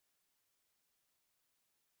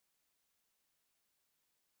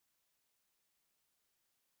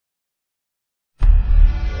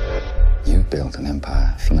built an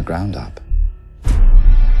empire from the ground up.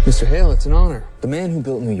 Mr. Hale, it's an honor. The man who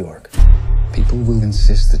built New York. People will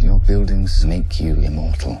insist that your buildings make you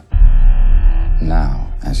immortal.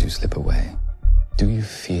 Now, as you slip away, do you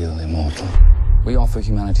feel immortal? We offer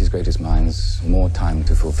humanity's greatest minds more time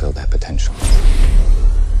to fulfill their potential.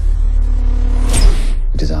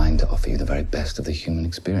 Designed to offer you the very best of the human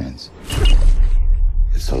experience.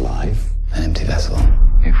 It's alive, an empty vessel.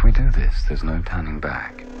 If we do this, there's no turning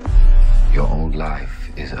back. Your old life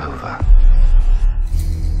is over.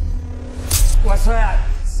 What's that?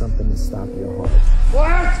 Something to stop your heart.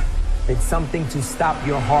 What? It's something to stop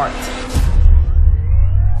your heart.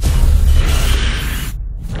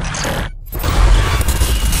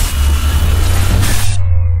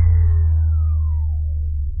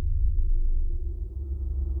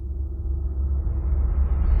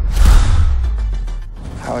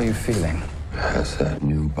 How are you feeling? How's that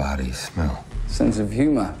new body smell? Sense of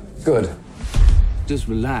humor. Good. Just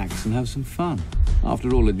relax and have some fun.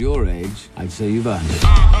 After all, at your age, I'd say you've earned it.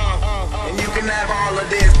 And you can have all of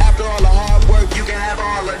this. After all the hard work, you can have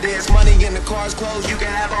all of this. Money in the cars, clothes, you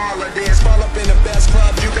can have all of this. Fall up in the best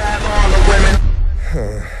clubs, you can have all the women.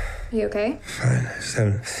 Are you okay? Fine. I just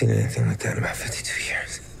haven't seen anything like that in about 52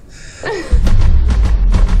 years.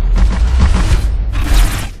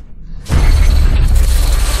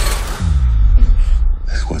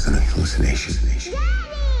 This wasn't a hallucination.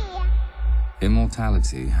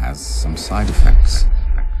 Immortality has some side effects.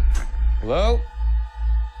 Hello?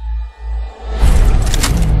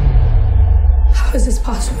 How is this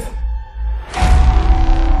possible?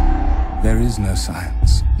 There is no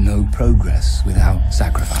science, no progress without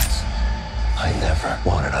sacrifice. I never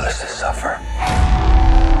wanted others to suffer.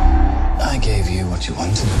 I gave you what you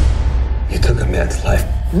wanted. You took a man's life.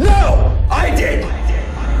 No! I did!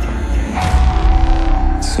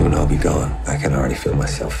 Soon I'll be gone. I can already feel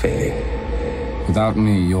myself fading. Without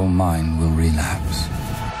me, your mind will relapse.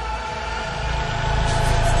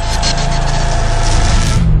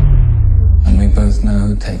 And we both know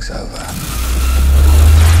who takes over.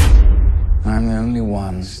 I'm the only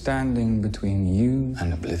one standing between you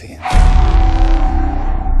and oblivion.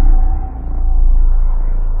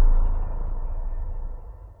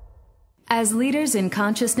 As leaders in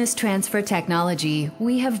consciousness transfer technology,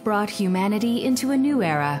 we have brought humanity into a new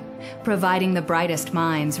era, providing the brightest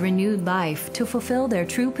minds renewed life to fulfill their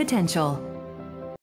true potential.